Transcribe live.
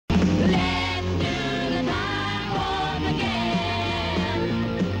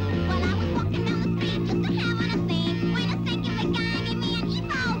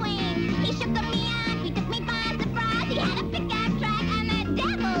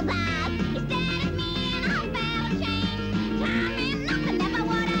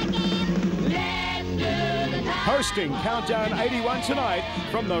hosting Countdown 81 tonight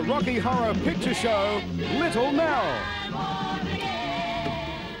from the Rocky Horror Picture Show, Little Nell. Molly,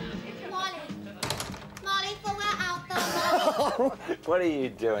 for we're out there. What are you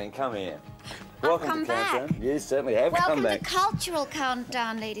doing? Come here. Welcome back. Countdown. You certainly have come back. Welcome to Cultural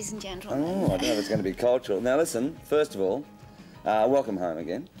Countdown, ladies and gentlemen. Oh, I don't know if it's going to be cultural. Now listen, first of all, welcome home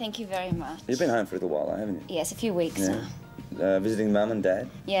again. Thank you very much. You've been home for a little while, haven't you? Yes, a few weeks now. Visiting Mum and Dad?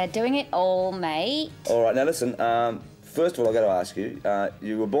 Yeah, doing it all, mate. All right, now listen, first of all I've got to ask you,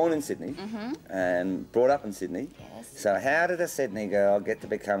 you were born in Sydney and brought up in Sydney. Yes. So how did a Sydney girl get to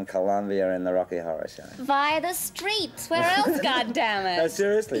become Columbia in the Rocky Horror Show? Via the streets. Where else, goddammit? No,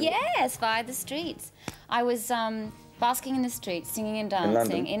 seriously? Yes, via the streets. I was basking in the streets, singing and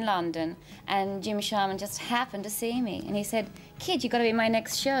dancing in London, and Jim Sharman just happened to see me, and he said, "Kid, you got to be in my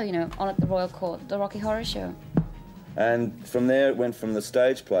next show, you know, on at the Royal Court, the Rocky Horror Show." And from there it went from the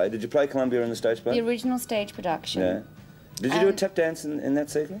stage play. Did you play Columbia in the stage play? The original stage production. Yeah. Did you do a tap dance in that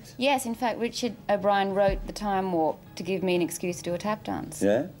sequence? Yes, in fact, Richard O'Brien wrote The Time Warp to give me an excuse to do a tap dance.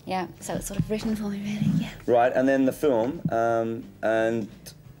 Yeah? Yeah, so it's sort of written for me, really, yeah. Right, and then the film, and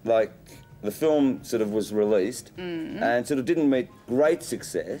like the film sort of was released and sort of didn't meet great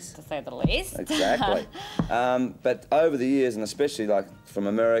success. To say the least. Exactly. But over the years, and especially like from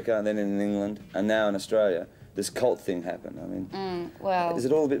America and then in England and now in Australia, this cult thing happened. I mean, well, is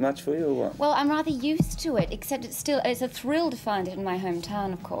it all a bit much for you or what? Well, I'm rather used to it, except it's a thrill to find it in my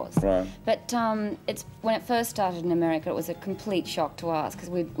hometown, of course. Right. But it's when it first started in America, it was a complete shock to us because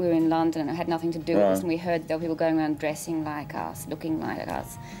we were in London and it had nothing to do with us, and we heard there were people going around dressing like us, looking like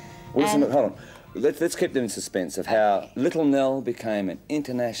us. Well, listen, hold on. Let's keep them in suspense of how Little Nell became an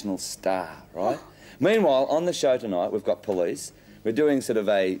international star, right? Meanwhile, on the show tonight, we've got police. We're doing sort of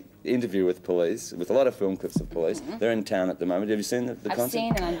a interview with police, with a lot of film clips of police. They're in town at the moment. Have you seen the concert? I've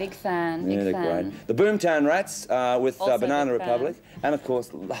seen them. I'm a big fan. Yeah, they're great. The Boomtown Rats with Banana Republic. And, of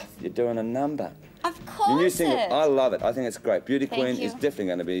course, Love, you're doing a number. Of course. Your new single, I love it. I think it's great. Beauty Queen you. is definitely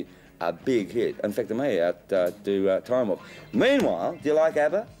going to be a big hit. In fact, I may do Time Warp. Meanwhile, do you like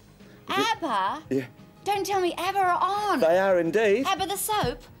ABBA? ABBA? Yeah. Don't tell me ABBA are on. They are indeed. ABBA the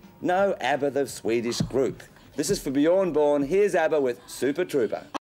soap? No, ABBA the Swedish group. This is for Bjorn Born. Here's ABBA with Super Trouper.